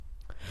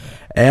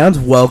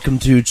And welcome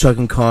to Chuck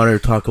and Connor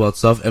Talk About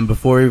Stuff. And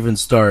before we even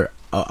start,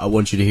 I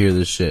want you to hear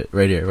this shit.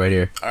 Right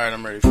here. Alright,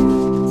 I'm ready for it.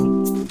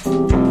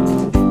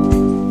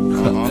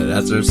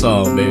 That's our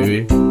song,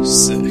 baby.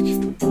 Sick.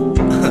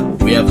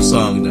 We have a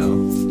song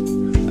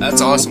now.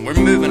 That's awesome. We're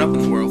moving up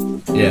in the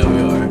world. Yeah, we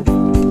are.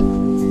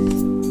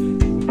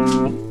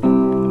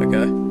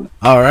 Okay.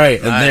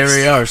 Alright, and Nice. there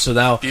we are.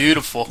 So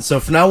Beautiful.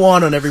 from now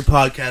on every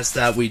podcast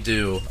that we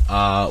do,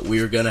 we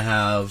are gonna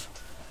have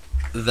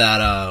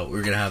that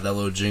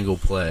little jingle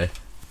play,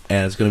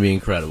 and it's gonna be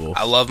incredible.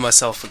 I love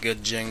myself a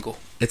good jingle.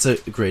 It's a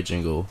great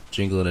jingle,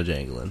 jingling a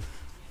jangling.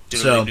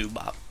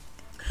 Doodly-doo-bop.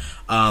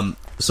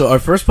 So our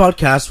first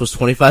podcast was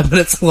 25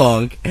 minutes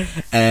long,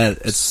 and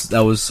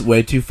that was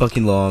way too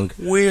fucking long.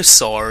 We're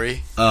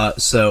sorry.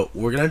 So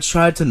we're gonna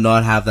try to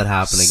not have that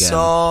happen again.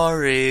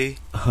 Sorry.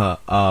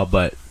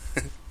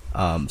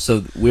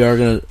 So we are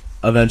gonna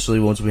eventually,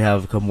 once we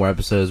have a couple more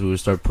episodes, we will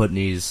start putting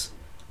these,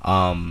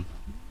 on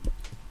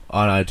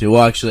iTunes.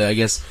 Well, actually, I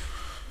guess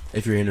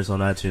if you're hearing this on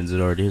iTunes,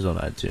 it already is on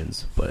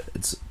iTunes. But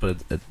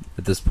at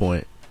this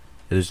point,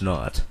 it is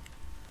not.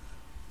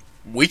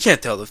 We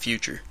can't tell the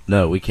future.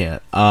 No, we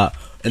can't.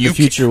 In the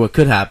future, what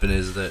could happen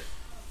is that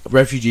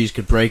refugees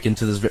could break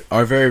into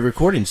our very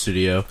recording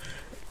studio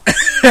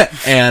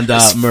and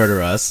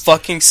murder us.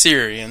 Fucking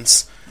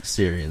Syrians.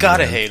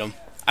 Gotta man. hate them.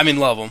 I mean,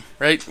 love them,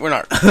 right? We're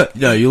not.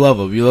 No, you love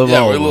them. You love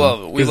all of them. Yeah, we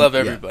love it. We love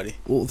everybody. Yeah.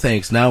 Well,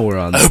 thanks. Now we're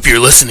on. I hope you're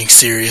listening,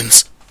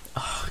 Syrians.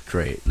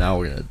 Great. Now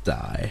we're gonna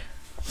die.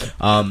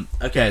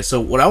 Okay,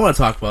 so what I want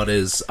to talk about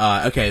is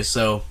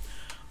we're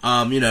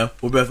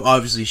both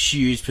obviously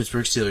huge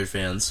Pittsburgh Steelers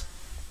fans.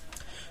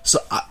 So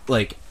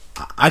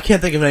I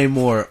can't think of any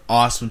more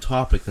awesome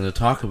topic than to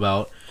talk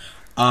about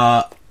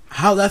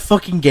how that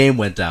fucking game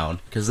went down,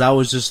 because that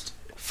was just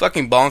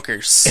Fucking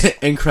bonkers.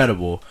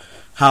 incredible.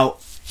 How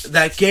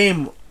that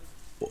game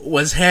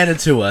was handed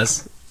to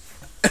us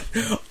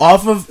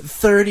off of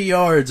 30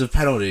 yards of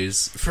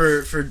penalties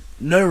for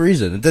no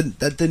reason. That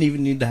didn't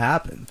even need to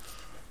happen.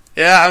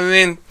 Yeah, I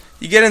mean,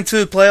 you get into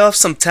the playoffs,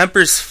 some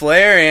tempers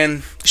flare,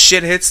 and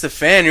shit hits the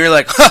fan. You're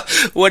like,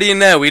 what do you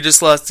know? We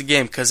just lost the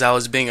game because I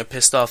was being a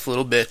pissed off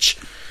little bitch.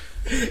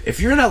 If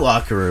you're in that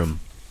locker room,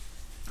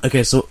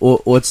 okay,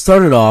 so let's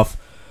start it off.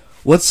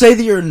 Let's say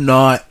that you're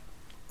not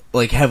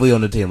heavily on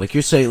the team.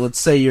 Let's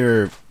say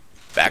you're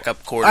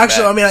Backup quarterback.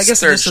 actually. I mean, I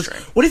guess third string.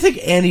 what do you think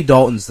Andy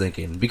Dalton's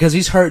thinking? Because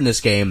he's hurt in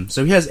this game,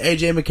 so he has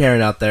AJ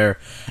McCarron out there,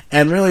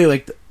 and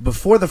really,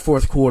 before the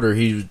fourth quarter,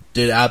 he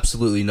did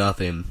absolutely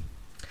nothing.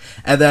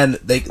 And then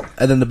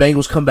the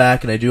Bengals come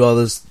back and they do all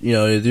this,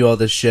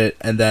 shit,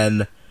 and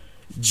then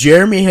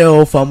Jeremy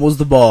Hill fumbles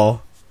the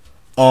ball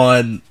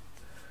on.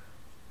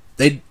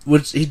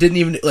 Which he didn't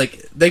even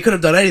They could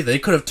have done anything. They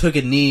could have took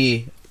a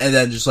knee and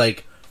then just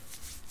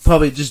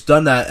probably just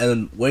done that and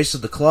then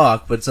wasted the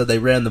clock. But instead they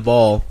ran the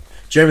ball.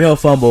 Jeremy Hill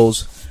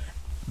fumbles.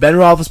 Ben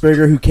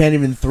Roethlisberger, who can't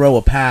even throw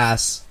a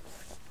pass,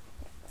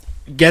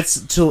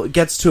 gets to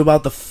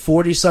about the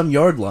 40-some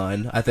yard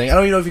line. I think I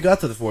don't even know if he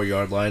got to the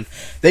 4-yard line.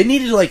 They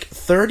needed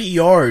 30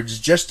 yards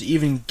just to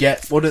even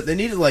get. Well, they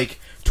needed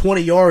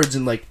 20 yards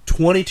in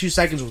 22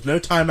 seconds with no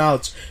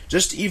timeouts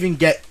just to even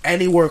get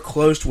anywhere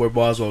close to where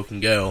Boswell can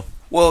go.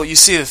 Well, you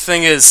see, the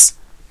thing is,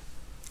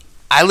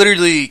 I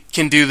literally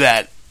can do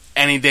that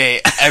any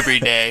day, every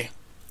day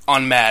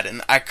on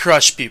Madden. I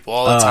crush people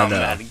all the time on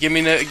Madden. Give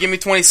me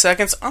 20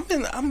 seconds.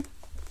 I'm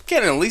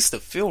getting at least a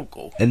field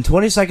goal. In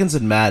 20 seconds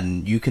in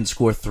Madden, you can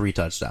score 3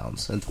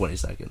 touchdowns in 20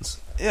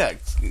 seconds. Yeah,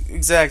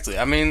 exactly.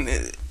 I mean,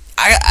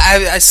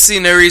 I see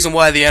no reason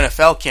why the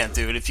NFL can't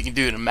do it if you can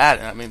do it in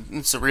Madden. I mean,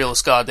 it's the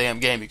realest goddamn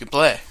game you can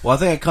play. Well, I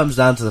think it comes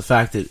down to the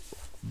fact that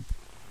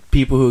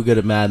people who are good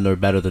at Madden are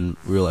better than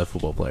real-life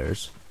football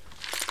players.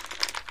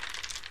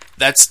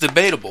 That's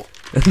debatable.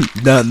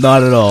 No,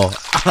 not at all.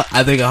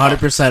 I think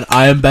 100%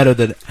 I am better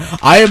than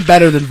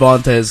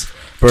Vontaze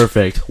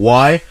Perfect.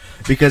 Why?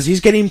 Because he's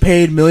getting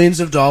paid millions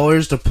of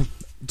dollars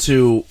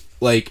to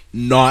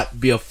not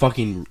be a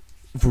fucking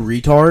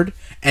retard,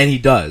 and he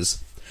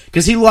does.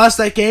 Because he lost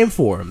that game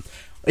for him.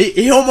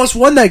 He almost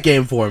won that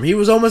game for him. He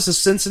was almost a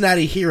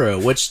Cincinnati hero,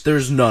 which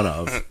there's none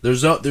of.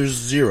 There's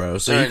zero.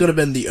 So he could have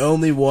been the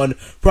only one,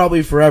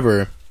 probably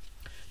forever,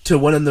 to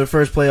win in their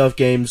first playoff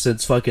game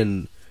since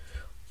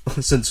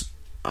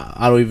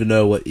I don't even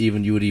know what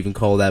even you would even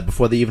call that,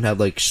 before they even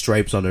had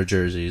stripes on their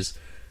jerseys.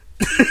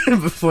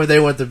 Before they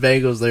went to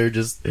Bengals, they were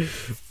just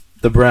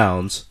the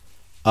Browns.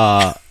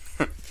 A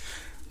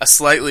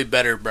slightly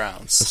better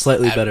Browns.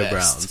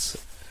 Browns.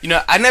 You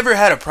know, I never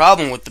had a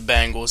problem with the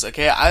Bengals,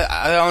 okay?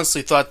 I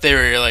honestly thought they were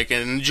an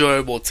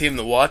enjoyable team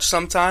to watch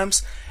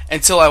sometimes,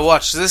 until I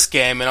watched this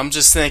game, and I'm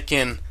just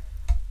thinking,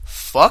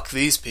 fuck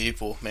these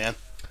people, man.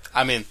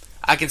 I mean,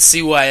 I can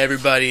see why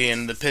everybody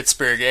in the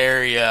Pittsburgh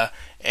area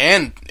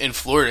and in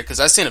Florida, because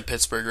I've seen a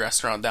Pittsburgh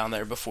restaurant down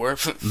there before.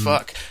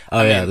 Fuck.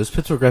 Oh, yeah, there's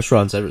Pittsburgh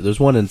restaurants everywhere. There's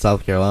one in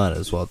South Carolina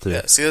as well, too.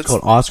 Yeah, see, it's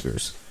called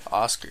Oscars.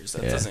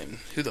 That doesn't even...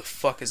 Who the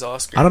fuck is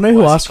Oscar? I don't know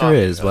who Oscar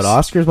is, but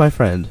Oscar's my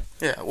friend.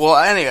 Yeah, well,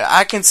 anyway,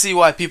 I can see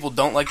why people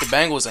don't like the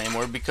Bengals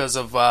anymore because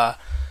of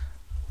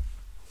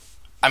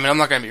I mean, I'm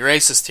not going to be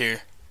racist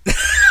here. But,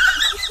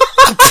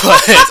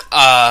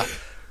 I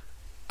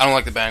don't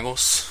like the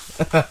Bengals.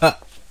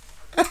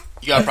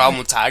 You got a problem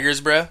with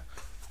Tigers, bro?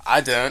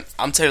 I don't.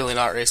 I'm totally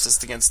not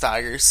racist against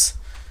Tigers.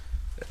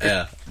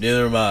 Yeah,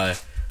 neither am I.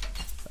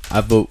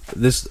 I'm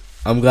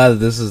glad that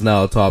this is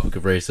now a topic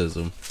of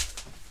racism.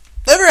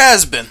 Never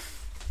has been.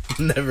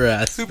 Never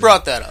has. Who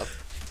brought that up?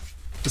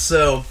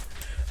 So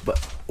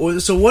what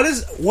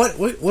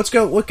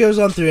goes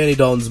on through Andy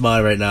Dalton's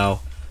mind right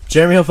now?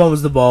 Jeremy Hill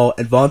fumbles the ball,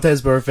 and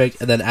Vontaze Burfict,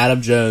 and then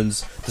Adam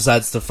Jones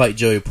decides to fight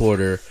Joey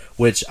Porter,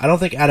 which I don't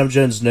think Adam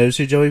Jones knows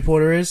who Joey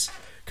Porter is,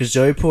 because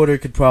Joey Porter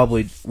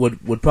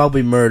would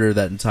probably murder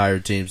that entire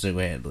team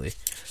single-handedly.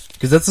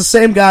 Because that's the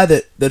same guy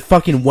that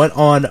fucking went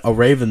on a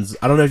Ravens.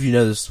 I don't know if you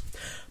know this,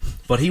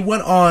 but he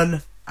went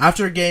on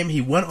after a game.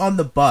 He went on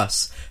the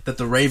bus that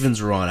the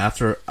Ravens were on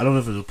after. I don't know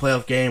if it was a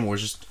playoff game or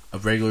just a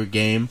regular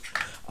game.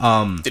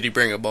 Did he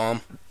bring a bomb?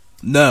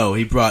 No,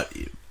 he brought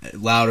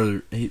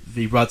louder.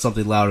 He brought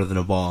something louder than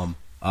a bomb.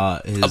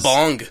 A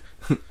bong.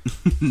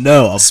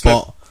 No, a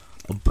ball.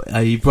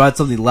 He brought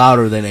something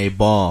louder than a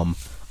bomb.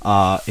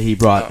 He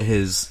brought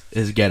his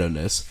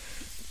ghetto-ness.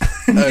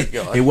 Oh,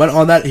 God. He went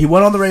on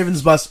the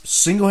Ravens bus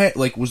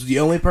single-handed, was the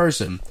only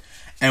person,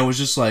 and was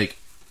just like,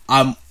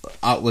 I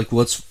want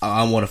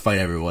to fight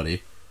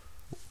everybody.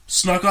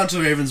 Snuck onto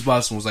the Ravens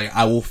bus and was like,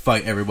 I will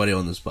fight everybody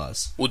on this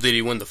bus. Well, did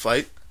he win the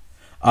fight?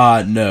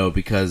 No,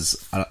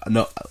 because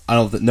no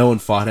one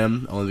fought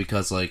him, only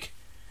because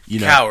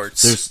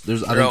cowards.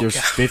 There's I think there's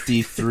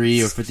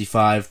 53 or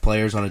 55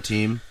 players on a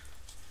team.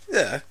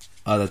 Yeah.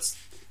 That's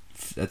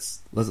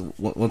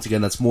once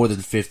again, that's more than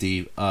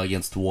 50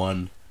 against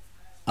one.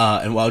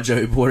 And while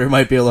Joey Porter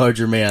might be a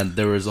larger man,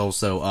 there was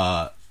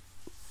also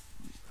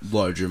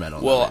larger men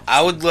on. Well,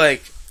 I would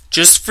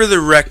just for the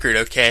record,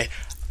 okay,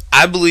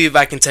 I believe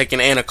I can take an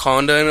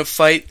anaconda in a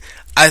fight.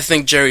 I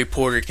think Joey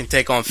Porter can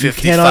take on 55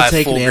 full-grown men. You cannot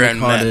take an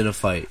anaconda in a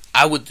fight.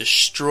 I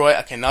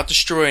cannot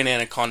destroy an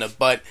anaconda,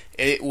 but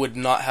it would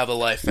not have a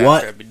life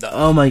after I'd be done.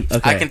 Oh my, okay.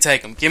 I can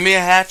take him. Give me a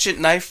hatchet,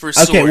 knife, or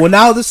sword. Okay, well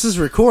now this is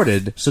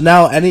recorded, so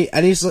now any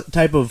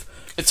type of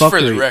It's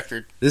for the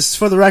record. This is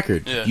for the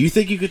record. Yeah. You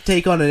think you could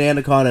take on an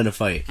anaconda in a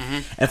fight?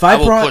 Mm-hmm. If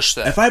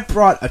I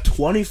brought a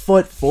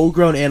 20-foot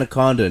full-grown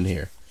anaconda in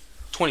here,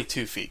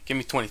 22 feet. Give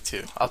me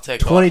 22. I'll take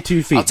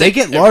 22 feet. They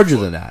get larger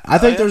than that. I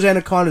think there's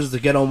anacondas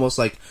that get almost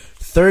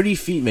 30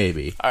 feet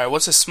maybe. All right,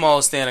 what's the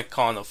smallest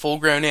anaconda?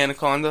 Full-grown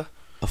anaconda?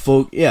 A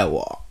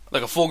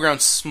full-grown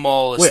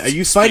smallest. Wait, are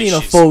you fighting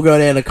a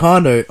full-grown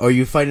anaconda, or are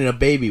you fighting a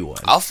baby one?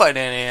 I'll fight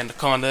any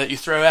anaconda that you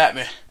throw at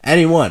me.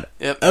 Any one?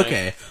 Yep.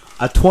 Okay.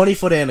 A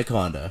 20-foot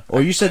anaconda.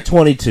 Or you said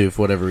 22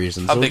 for whatever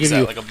reason. How big is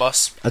that, like a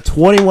bus? A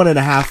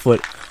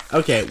 21.5-foot.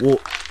 Okay, well,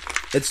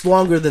 it's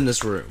longer than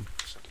this room.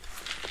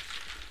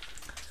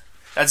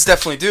 That's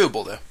definitely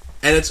doable, though.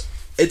 And it's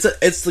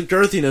the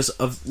girthiness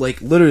of,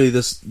 literally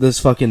this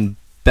fucking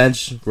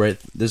bench right,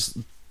 this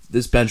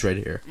bench right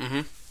here.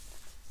 Mm-hmm.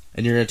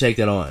 And you're going to take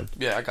that on.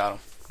 Yeah, I got him.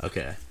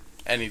 Okay.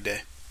 Any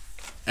day.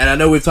 And I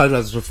know we've talked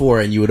about this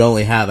before, and you would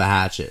only have a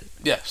hatchet.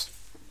 Yes.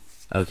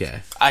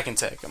 Okay. I can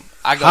take him.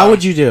 How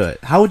would you do it?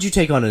 How would you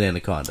take on an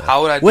anaconda?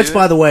 How would I do Which, it?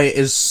 by the way,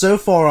 is so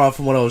far off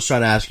from what I was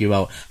trying to ask you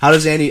about. How do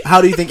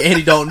you think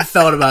Andy Dalton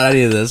felt about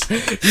any of this? You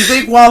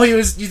think what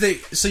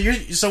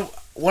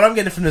I'm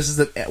getting from this is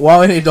that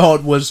while Andy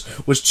Dalton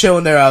was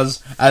chilling there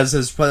as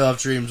his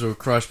playoff dreams were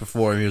crushed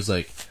before him, he was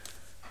like,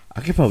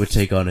 I could probably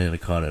take on an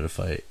anaconda to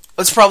fight.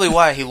 That's probably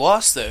why he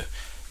lost, though.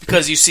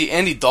 Because, you see,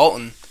 Andy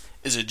Dalton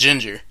is a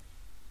ginger.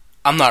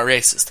 I'm not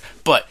racist.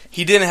 But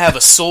he didn't have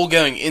a soul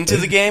going into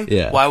the game.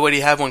 Yeah. Why would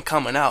he have one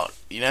coming out?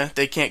 You know?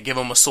 They can't give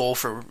him a soul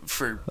for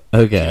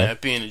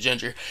being a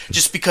ginger.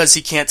 Just because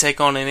he can't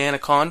take on an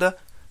anaconda?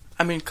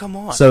 I mean, come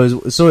on.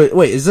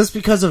 Wait, is this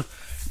because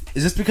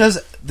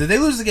did they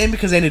lose the game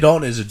because Andy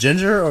Dalton is a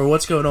ginger, or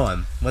what's going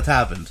on? What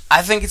happened?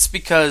 I think it's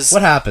because...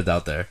 What happened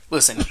out there?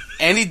 Listen,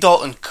 Andy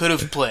Dalton could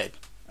have played.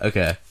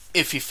 Okay.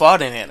 If he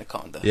fought an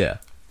anaconda. Yeah.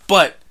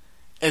 But,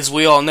 as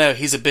we all know,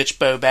 he's a bitch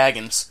Bo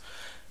Baggins.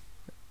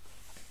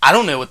 I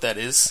don't know what that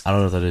is. I don't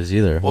know what that is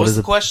either. What was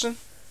the question?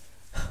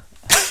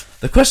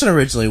 The question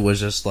originally was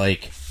just the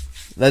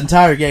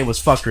entire game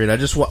was fuckery. And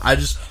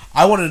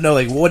I wanted to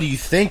know what do you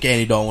think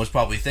Andy Dalton was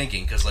probably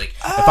thinking? Because if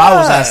I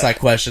was asked that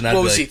question, I'd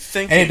what be was like, he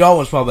thinking? Andy Dalton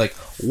was probably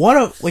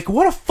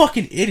what a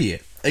fucking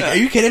idiot. Are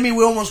you kidding me?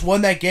 We almost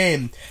won that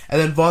game,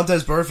 and then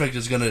Vontaze Burfict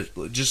is gonna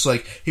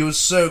he was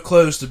so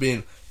close to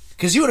being,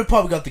 because he would have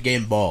probably got the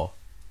game ball.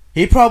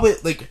 He probably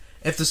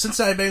if the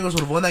Cincinnati Bengals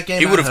would have won that game,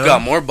 he would have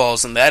got more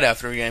balls than that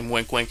after a game.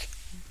 Wink, wink.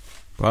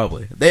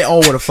 Probably. They all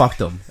would have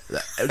fucked him.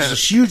 A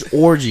huge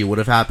orgy would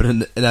have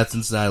happened in that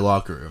Cincinnati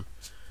locker room.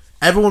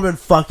 Everyone would have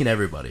been fucking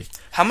everybody.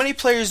 How many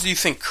players do you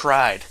think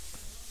cried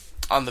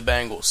on the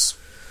Bengals?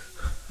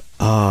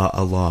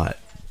 A lot.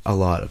 A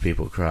lot of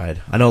people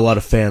cried. I know a lot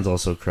of fans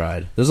also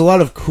cried. There's a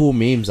lot of cool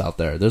memes out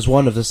there. There's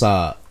one of this,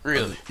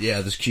 Really?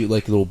 Yeah, this cute,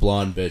 little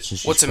blonde bitch, and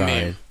she's What's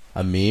crying.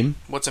 a meme? A meme?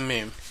 What's a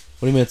meme?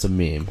 What do you mean it's a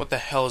meme? What the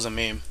hell is a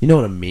meme? You know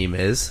what a meme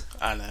is?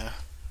 I know.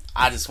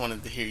 I just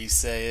wanted to hear you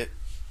say it.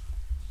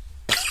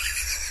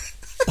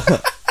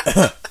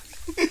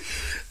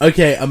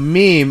 Okay, a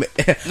meme.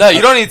 No,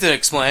 you don't need to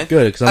explain.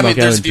 Good, because I'm not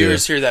there's going to.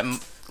 viewers here that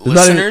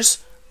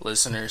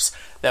listeners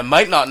that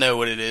might not know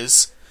what it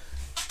is,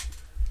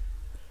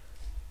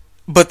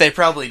 but they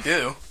probably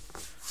do.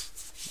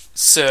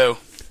 So,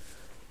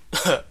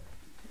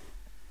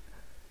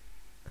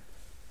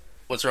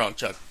 what's wrong,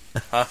 Chuck?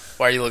 Huh?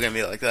 Why are you looking at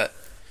me like that?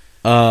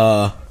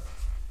 Yeah,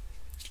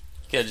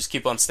 just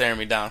keep on staring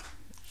me down.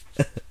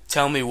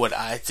 Tell me what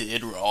I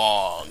did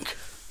wrong.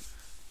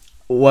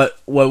 What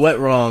went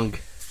wrong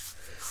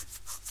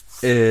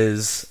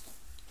is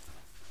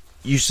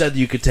you said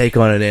you could take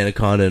on an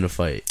anaconda in a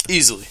fight.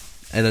 Easily.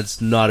 And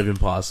it's not even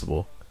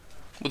possible.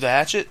 With a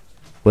hatchet?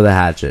 With a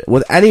hatchet.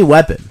 With any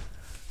weapon.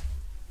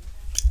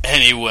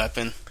 Any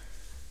weapon.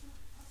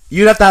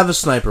 You'd have to have a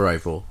sniper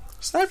rifle.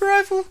 Sniper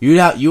rifle?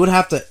 You would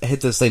have to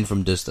hit this thing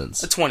from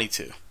distance. A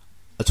 22.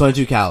 A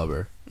 22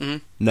 caliber. Mm-hmm.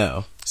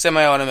 No.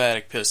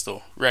 Semi-automatic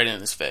pistol. Right in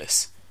his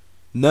face.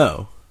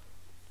 No.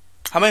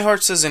 How many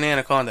hearts does an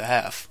anaconda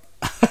have?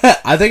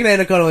 I think an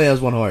anaconda only has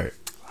one heart.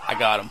 I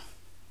got him.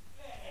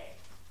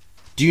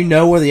 Do you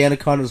know where the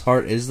anaconda's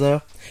heart is,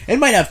 though? It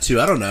might have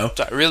two. I don't know.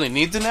 Do I really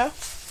need to know?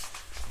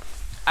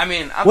 I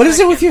mean, what is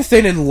it with your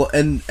thin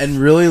and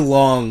really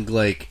long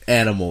like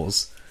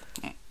animals,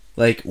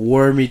 like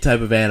wormy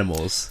type of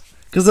animals?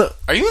 Because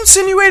are you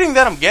insinuating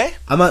that I'm gay?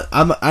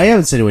 I am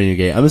insinuating you're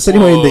gay. I'm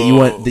insinuating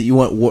that you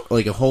want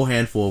like a whole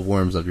handful of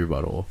worms up your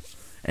butthole,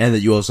 and that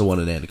you also want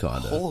an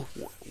anaconda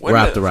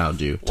wrapped around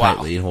you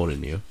tightly and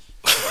holding you,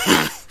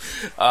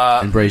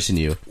 embracing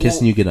you,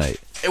 kissing you goodnight.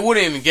 It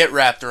wouldn't even get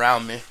wrapped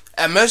around me.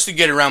 At most, it'd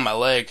get around my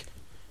leg.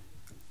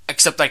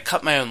 Except I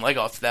cut my own leg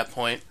off at that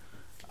point.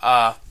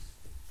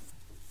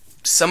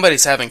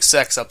 Somebody's having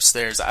sex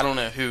upstairs. I don't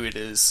know who it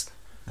is.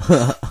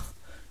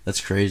 That's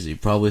crazy.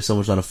 Probably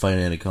someone's trying to fight an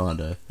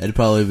anaconda. It'd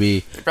probably be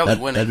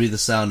that'd be the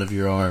sound of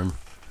your arm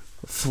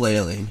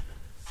flailing,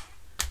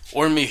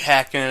 or me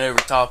hacking it over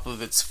top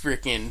of its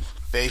freaking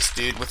face,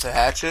 dude, with a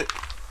hatchet.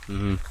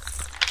 Mm-hmm.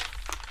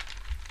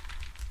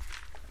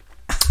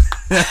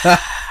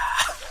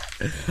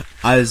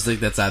 I just think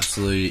that's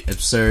absolutely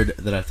absurd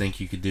that I think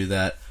you could do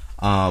that.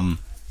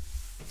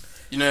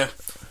 You know,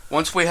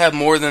 once we have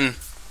more than...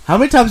 How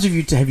many times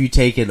have you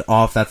taken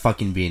off that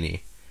fucking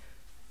beanie?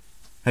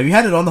 Have you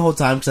had it on the whole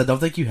time? Because I don't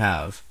think you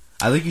have.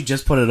 I think you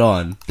just put it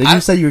on. Did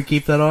you say you would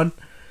keep that on?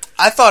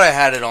 I thought I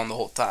had it on the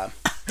whole time.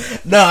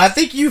 No, I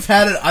think you've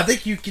had it. I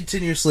think you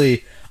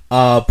continuously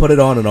put it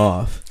on and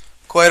off.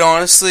 Quite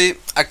honestly,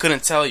 I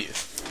couldn't tell you.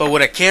 But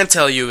what I can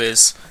tell you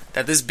is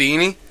that this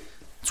beanie,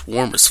 it's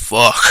warm as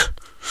fuck.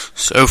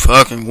 So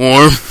fucking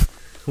warm.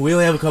 We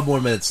only have a couple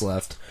more minutes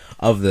left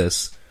of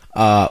this.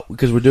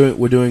 Because we're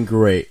doing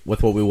great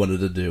with what we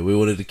wanted to do. We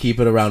wanted to keep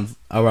it around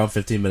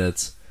 15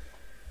 minutes,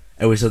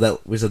 and we said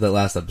that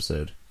last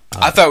episode.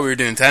 I thought we were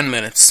doing 10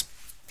 minutes.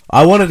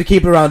 I wanted to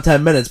keep it around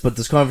 10 minutes, but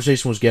this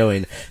conversation was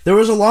going. There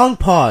was a long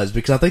pause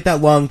because I think that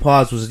long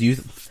pause was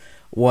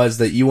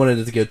that you wanted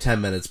it to go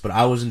 10 minutes, but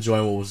I was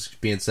enjoying what was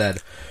being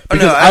said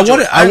because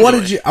I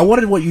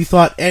wanted what you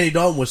thought Andy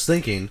Dalton was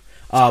thinking.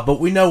 But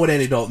we know what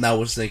Andy Dalton now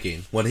was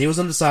thinking when he was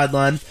on the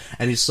sideline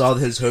and he saw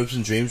that his hopes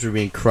and dreams were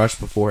being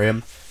crushed before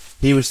him.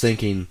 He was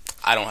thinking,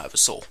 I don't have a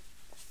soul.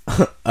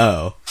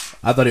 Oh.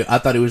 I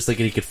thought he was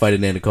thinking he could fight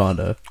an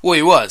anaconda. Well,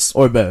 he was.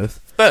 Or both.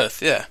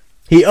 Both, yeah.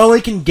 He only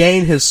can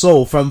gain his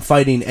soul from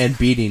fighting and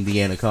beating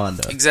the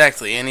anaconda.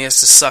 Exactly, and he has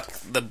to suck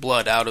the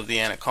blood out of the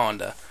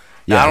anaconda.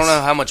 Now, Yes. I don't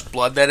know how much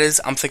blood that is.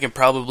 I'm thinking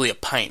probably a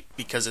pint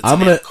because it's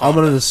I'm an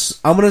anaconda.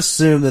 gonna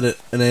assume that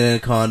an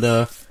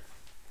anaconda.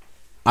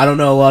 I don't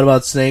know a lot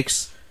about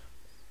snakes.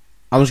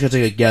 I'm just gonna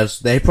take a guess.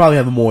 They probably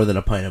have more than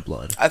a pint of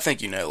blood. I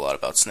think you know a lot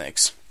about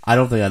snakes. I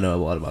don't think I know a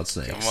lot about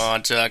snakes. Come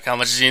on, Chuck. How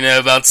much do you know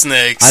about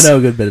snakes? I know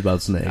a good bit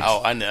about snakes.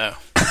 Oh, I know.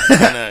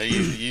 I know.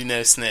 You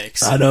know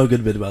snakes. I know a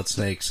good bit about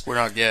snakes. We're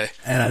not gay.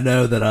 And I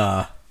know that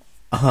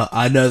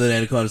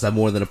anacondas have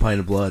more than a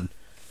pint of blood.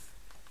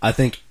 I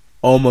think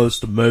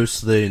almost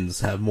most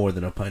things have more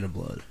than a pint of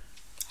blood.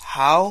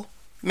 How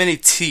many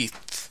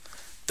teeth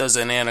does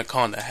an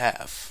anaconda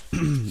have?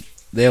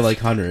 They have like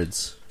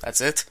hundreds. That's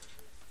it?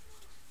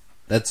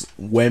 That's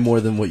way more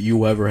than what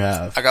you ever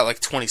have. I got like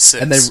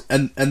 26.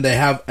 And they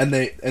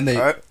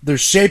Right. they're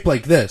shaped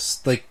like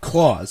this, like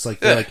claws, like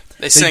Yeah,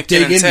 they sink dig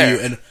in and into tear. you,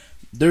 and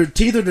their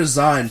teeth are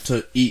designed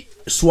to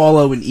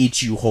swallow and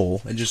eat you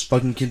whole, and just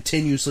fucking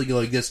continuously go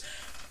like this.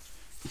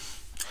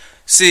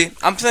 See,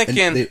 I'm And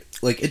thinking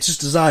it's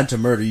just designed to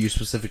murder you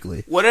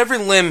specifically. whatever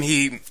limb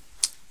he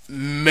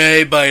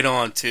may bite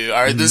onto.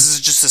 All right, this is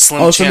just a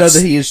slim Also know chance.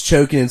 that he is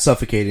choking and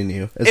suffocating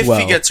you as if well.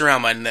 he gets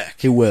around my neck,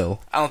 He will.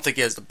 I don't think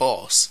he has the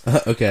balls.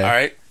 Okay. All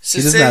right, so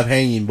He doesn't have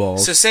hanging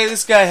balls. So say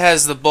this guy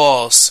has the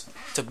balls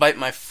to bite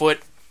my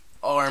foot,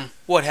 arm,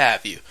 what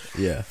have you.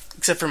 Yeah.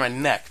 Except for my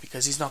neck,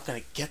 because he's not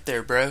gonna get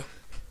there, bro.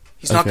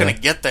 He's not Okay. gonna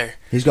get there.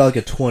 He's got like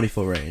a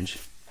 20-foot range.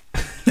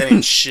 That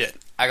ain't shit.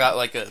 I got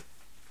like a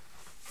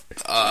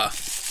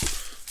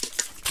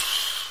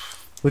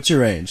What's your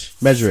range?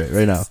 Measure it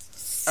right now.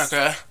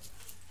 okay.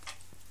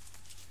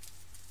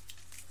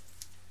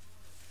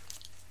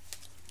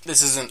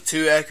 This isn't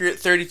too accurate.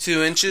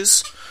 32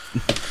 inches.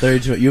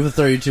 32. You have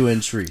a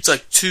 32-inch reach. It's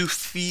like 2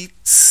 feet.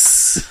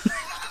 It's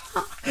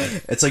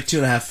like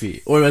 2.5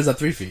 feet. Or is that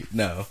 3 feet?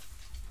 No.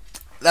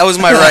 That was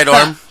my right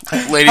arm,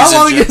 ladies How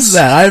long and gents. is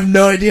that? I have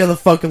no idea how the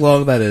fucking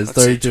long that is.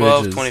 Let's see, 32 12,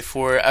 inches.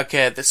 24.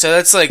 Okay, so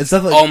that's like It's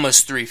definitely-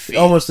 almost 3 feet.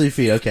 Almost 3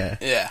 feet, okay.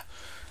 Yeah.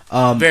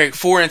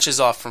 4 inches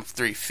off from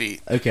 3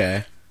 feet.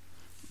 Okay.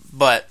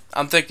 But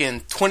I'm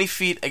thinking 20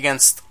 feet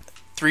against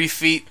 3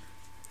 feet.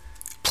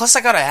 Plus,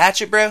 I got a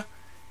hatchet, bro.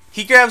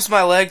 He grabs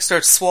my leg,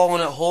 starts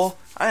swallowing it whole.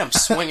 I am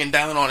swinging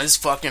down on his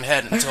fucking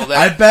head until that.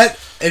 I bet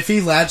if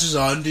he latches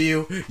onto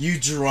you, you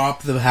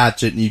drop the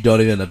hatchet and you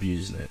don't even end up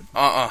using it.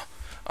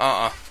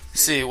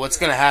 See, what's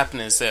gonna happen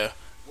is,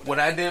 what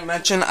I didn't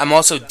mention, I'm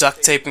also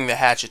duct taping the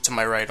hatchet to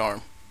my right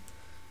arm.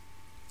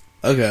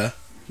 Okay.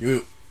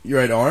 Your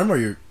right arm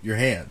or your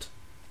hand?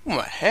 Well,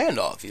 my hand,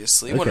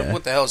 obviously. Okay.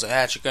 What the hell is a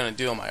hatchet gonna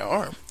do on my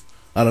arm?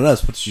 I don't know.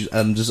 That's what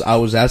I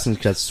was asking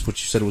because that's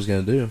what you said it was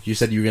going to do. You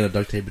said you were going to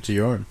duct tape it to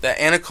your arm. That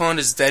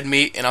anaconda's dead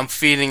meat, and I'm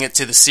feeding it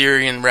to the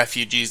Syrian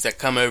refugees that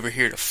come over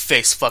here to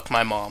face fuck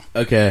my mom.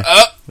 Okay.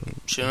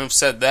 Shouldn't have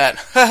said that.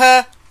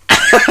 Haha.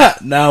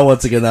 Now,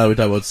 once again, now that we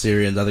talk about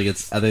Syrians, I think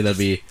that'd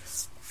be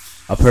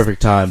a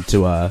perfect time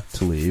to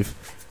leave.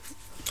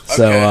 Okay.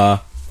 So,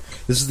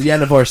 this is the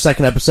end of our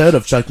second episode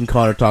of Chuck and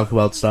Connor Talk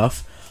About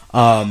Stuff.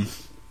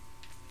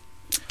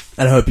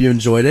 And I hope you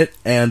enjoyed it.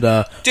 And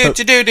No, I'll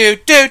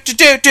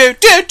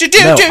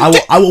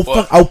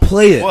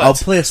play it. What? I'll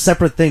play a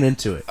separate thing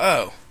into it.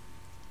 Oh.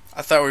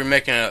 I thought we were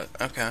making a...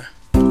 Okay.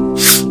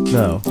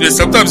 No. Yeah,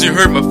 sometimes you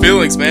hurt my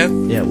feelings,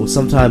 man. Yeah. Well,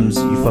 sometimes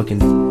you talk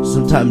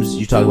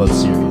about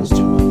Syrians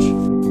too much.